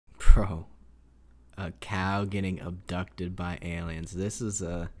Bro, a cow getting abducted by aliens. It's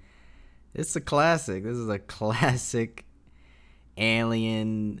a classic. This is a classic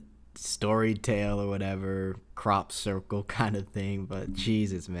alien story tale or whatever, crop circle kind of thing. But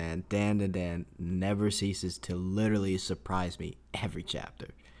Jesus, man, Dan never ceases to literally surprise me every chapter.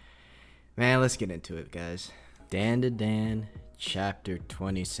 Man, let's get into it, guys. Dan Chapter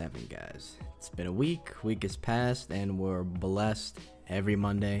 27, guys. It's been a week has passed, and we're blessed every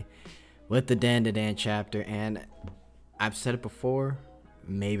Monday with the Dan chapter. And I've said it before,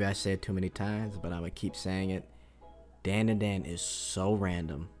 maybe I said it too many times, but I'm gonna keep saying it. Dan is so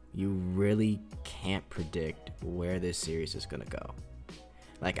random. You really can't predict where this series is gonna go.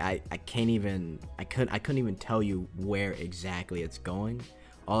 Like I couldn't even tell you where exactly it's going.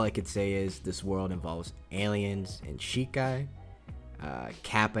 All I could say is this world involves aliens and Shikai,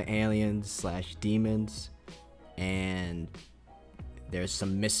 Kappa aliens / demons, and there's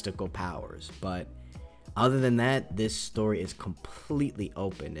some mystical powers. But other than that, this story is completely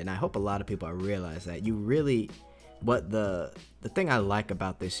open, and I hope a lot of people realize that. What the thing I like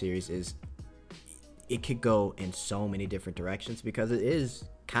about this series is it could go in so many different directions, because it is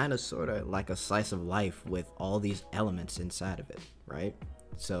kind of sort of like a slice of life with all these elements inside of it, right?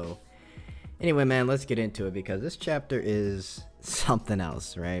 So anyway, man, let's get into it, because this chapter is something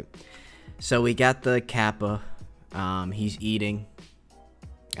else, right? So we got the Kappa. He's eating.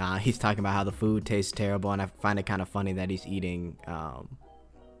 He's talking about how the food tastes terrible, and I find it kind of funny that he's eating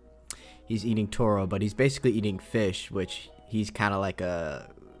toro, but he's basically eating fish, which he's kind of like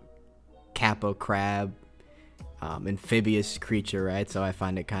a Kappa crab, amphibious creature, right? So I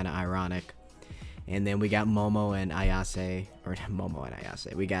find it kind of ironic. And then we got Momo and Ayase, or Momo and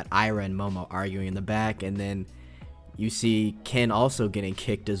Ayase. We got Ira and Momo arguing in the back, and then you see Ken also getting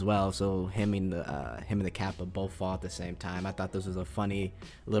kicked as well. So him and the Kappa both fall at the same time. I thought this was a funny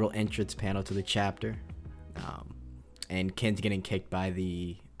little entrance panel to the chapter. And Ken's getting kicked by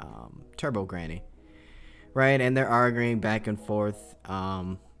the Turbo Granny, right? And they're arguing back and forth.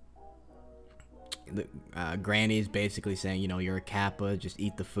 Granny's basically saying, you're a Kappa, just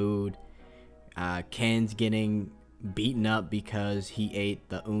eat the food. Ken's getting beaten up because he ate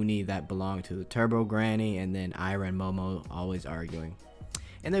the uni that belonged to the Turbo Granny, and then Ira and Momo always arguing.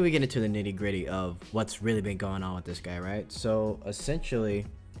 And then we get into the nitty gritty of what's really been going on with this guy, right? So essentially,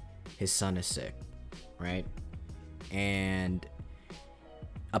 his son is sick, right? And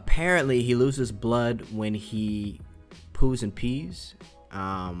apparently he loses blood when he poos and pees,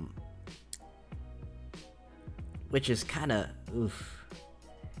 which is kind of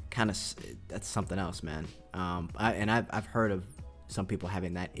that's something else, man. I've heard of some people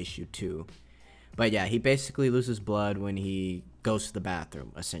having that issue too. But yeah, he basically loses blood when he goes to the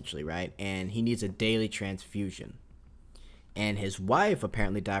bathroom, essentially, right? And he needs a daily transfusion. And his wife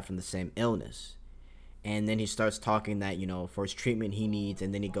apparently died from the same illness. And then he starts talking that, for his treatment he needs,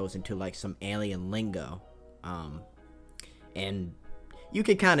 and then he goes into like some alien lingo. And you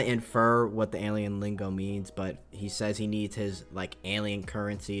can kind of infer what the alien lingo means, but he says he needs his like alien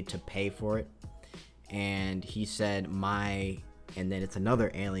currency to pay for it. And he said and then it's another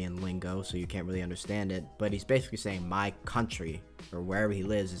alien lingo, so you can't really understand it, but he's basically saying my country, or wherever he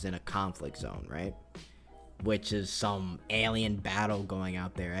lives, is in a conflict zone, right? Which is some alien battle going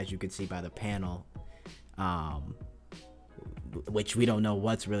out there, as you can see by the panel. Which we don't know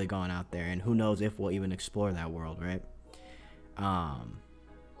what's really going out there, and who knows if we'll even explore that world, right?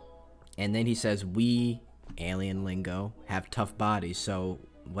 And then he says we, alien lingo, have tough bodies. So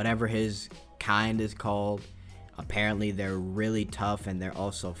whatever his kind is called, apparently they're really tough, and they're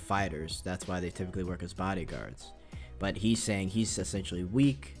also fighters. That's why they typically work as bodyguards. But he's saying he's essentially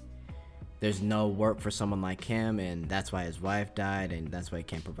weak. There's no work for someone like him, and that's why his wife died, and that's why he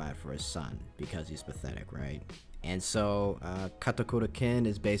can't provide for his son, because he's pathetic, right? And so Katakura Ken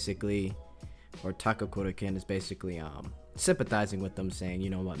is basically, or Takakura Ken is basically sympathizing with them, saying, you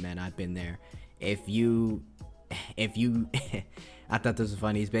know what, man, I've been there. If you I thought this was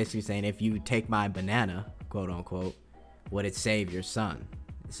funny. He's basically saying, if you take my banana, quote unquote, would it save your son?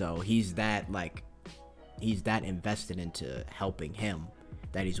 So he's that invested into helping him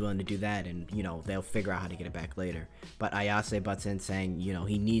that he's willing to do that, and they'll figure out how to get it back later. But Ayase butts in saying,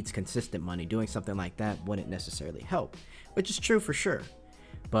 he needs consistent money. Doing something like that wouldn't necessarily help, which is true for sure.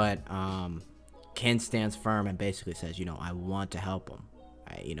 But Ken stands firm and basically says, I want to help him.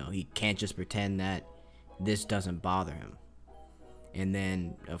 He can't just pretend that this doesn't bother him. And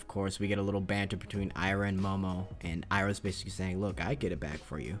then, of course, we get a little banter between Ira and Momo, and Ira's basically saying, look, I get it back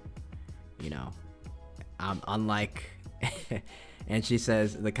for you. I'm unlike... And she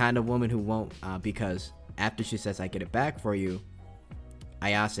says, the kind of woman who won't, because after she says, I get it back for you,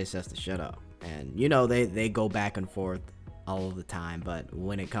 Ayase says to shut up. And, you know, they go back and forth all of the time. But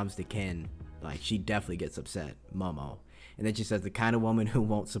when it comes to Ken, like, she definitely gets upset, Momo. And then she says the kind of woman who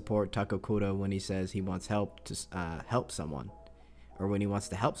won't support Takakura when he says he wants help to help someone, or when he wants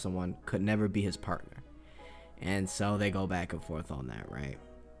to help someone, could never be his partner. And so they go back and forth on that, right?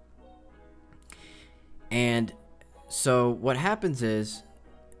 And so what happens is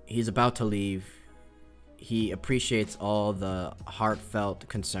he's about to leave. He appreciates all the heartfelt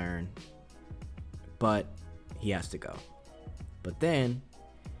concern, but he has to go. But then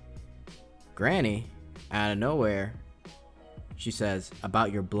Granny, out of nowhere, she says,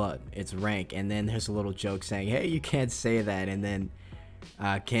 about your blood, it's rank. And then there's a little joke saying, hey, you can't say that. And then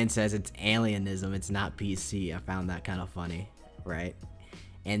Ken says it's alienism, it's not PC. I found that kind of funny, right?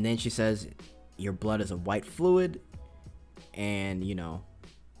 And then she says your blood is a white fluid, and, you know,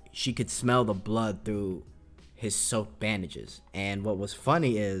 she could smell the blood through his soaked bandages. And what was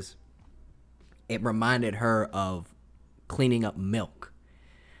funny is it reminded her of cleaning up milk.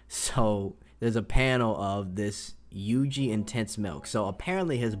 So there's a panel of this Yuji intense milk. So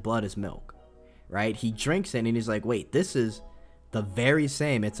apparently his blood is milk, right? He drinks it and he's like, wait, this is the very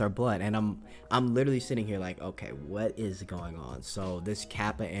same, it's our blood. And I'm literally sitting here like, okay, what is going on? So this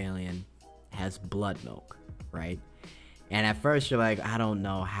Kappa alien has blood milk, right? And at first you're like, I don't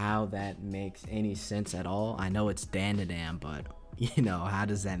know how that makes any sense at all. I know it's Dandadan, but, you know, how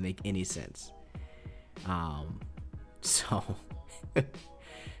does that make any sense? So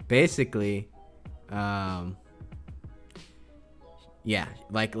basically, yeah,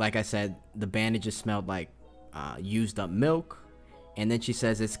 like I said, the bandages smelled like used up milk. And then she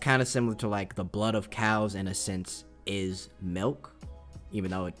says it's kind of similar to like the blood of cows in a sense is milk,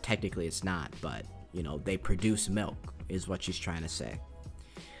 even though technically it's not, but, you know, they produce milk is what she's trying to say.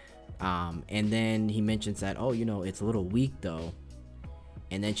 And then he mentions that, oh, you know, it's a little weak though.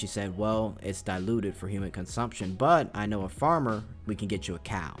 And then she said, well, it's diluted for human consumption, but I know a farmer, we can get you a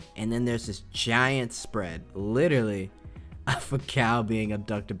cow. And then there's this giant spread, literally, of a cow being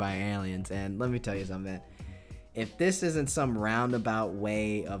abducted by aliens. And let me tell you something, man. If this isn't some roundabout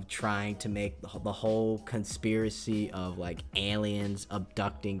way of trying to make the whole conspiracy of like aliens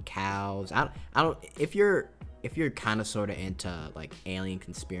abducting cows, I don't. If you're kind of sort of into like alien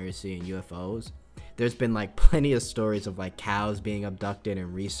conspiracy and UFOs, there's been like plenty of stories of like cows being abducted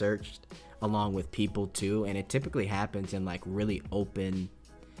and researched along with people too, and it typically happens in like really open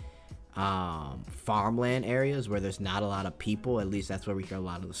farmland areas where there's not a lot of people. At least that's where we hear a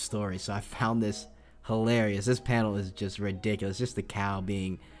lot of the stories. So I found this hilarious. This panel is just ridiculous. Just the cow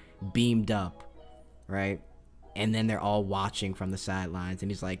being beamed up, right? And then they're all watching from the sidelines, and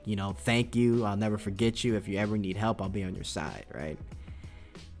he's like, you know, thank you, I'll never forget you, if you ever need help, I'll be on your side, right?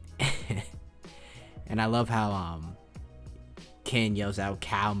 And I love how Ken yells out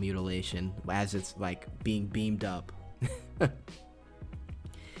cow mutilation as it's like being beamed up.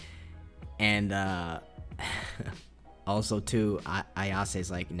 And also too, Ayase's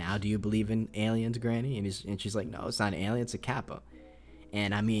like, now do you believe in aliens, Granny? And she's like, no, it's not an alien, it's a Kappa.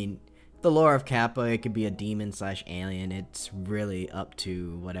 And I mean, the lore of Kappa, it could be a demon / alien. It's really up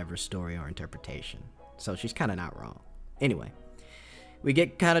to whatever story or interpretation. So she's kind of not wrong. Anyway, we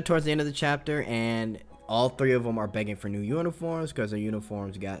get kind of towards the end of the chapter, and all three of them are begging for new uniforms because their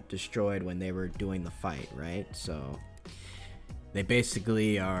uniforms got destroyed when they were doing the fight, right? So they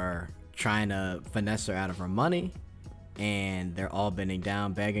basically are trying to finesse her out of her money, and they're all bending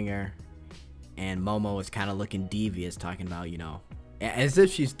down, begging her. And Momo is kind of looking devious, talking about, you know, as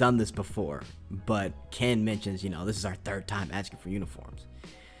if she's done this before. But Ken mentions, you know, this is our third time asking for uniforms.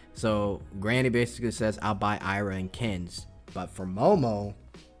 So Granny basically says, I'll buy Ira and Ken's. But for Momo,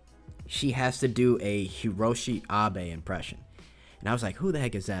 she has to do a Hiroshi Abe impression. And I was like, who the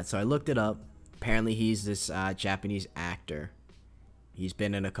heck is that? So I looked it up. Apparently he's this Japanese actor. He's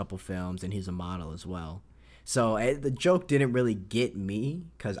been in a couple films, and he's a model as well. So the joke didn't really get me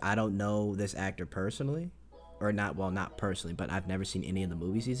because I don't know this actor personally. Or not, well, not personally, but I've never seen any of the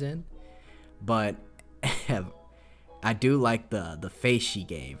movies he's in. But I do like the face she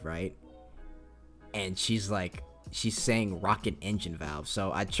gave, right? And she's like, she's saying rocket engine valve.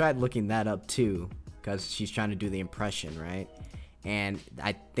 So I tried looking that up too, because she's trying to do the impression, right? And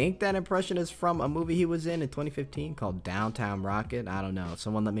I think that impression is from a movie he was in 2015 called Downtown Rocket. I don't know.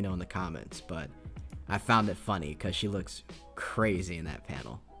 Someone let me know in the comments. But I found it funny because she looks crazy in that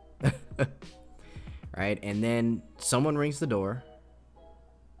panel. Right? And then someone rings the door,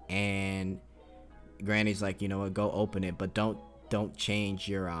 and Granny's like, you know what, go open it, but don't change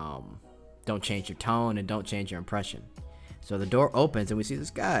your tone, and don't change your impression. So the door opens, and we see this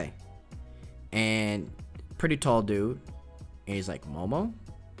guy, and pretty tall dude, And he's like, Momo?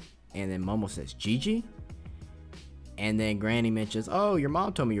 And then Momo says, Gigi? And then Granny mentions, oh, your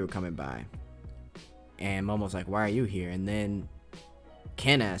mom told me you were coming by. And Momo's like, why are you here? And then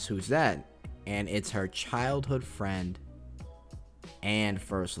Ken asks, who's that? And it's her childhood friend and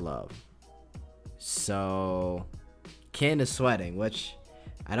first love. So Ken is sweating, which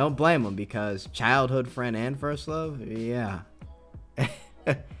I don't blame him, because childhood friend and first love, yeah.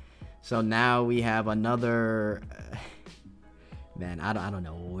 So now we have another, man, I don't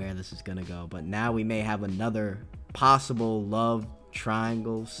know where this is gonna go, but now we may have another possible love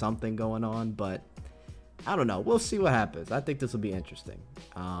triangle, something going on, but I don't know. We'll see what happens. I think this will be interesting.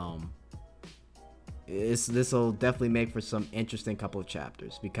 This will definitely make for some interesting couple of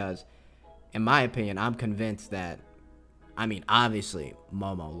chapters, because in my opinion, I'm convinced that, I mean, obviously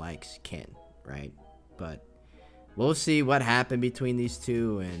Momo likes Ken, right? But we'll see what happened between these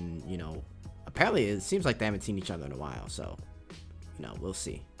two, and, you know, apparently it seems like they haven't seen each other in a while, so, you know, we'll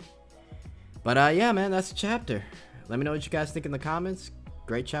see. But yeah, man, that's the chapter. Let me know what you guys think in the comments.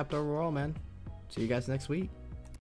 Great chapter overall, man. See you guys next week.